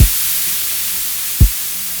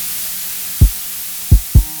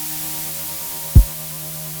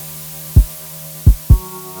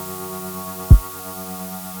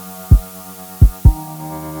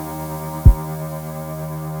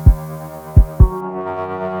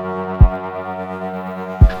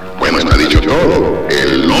dicho todo.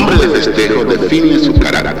 El nombre de festejo define su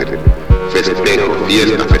carácter. Festejo,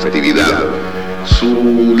 fiesta, festividad.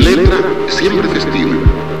 Su letra siempre festiva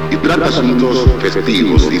y trata asuntos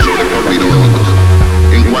festivos y sobre todo irónicos.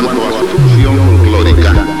 En cuanto a su función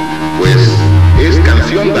folclórica, pues es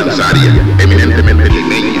canción danzaria, eminentemente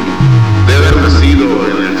limeña. Debe haber nacido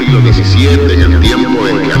en el siglo XVII, en el tiempo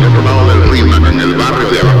en que al otro lado del Rímac, en el barrio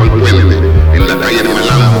de abajo del puente, en la calle de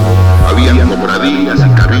Malambo, habían cofradías y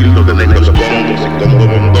cabildos de negros congos y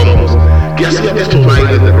condomondongos que hacían estos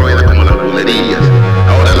bailes de rueda como las bulerías.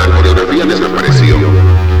 Ahora la coreografía desapareció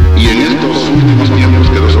y en estos últimos tiempos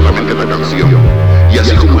quedó solamente la canción. Y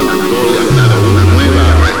así como el actor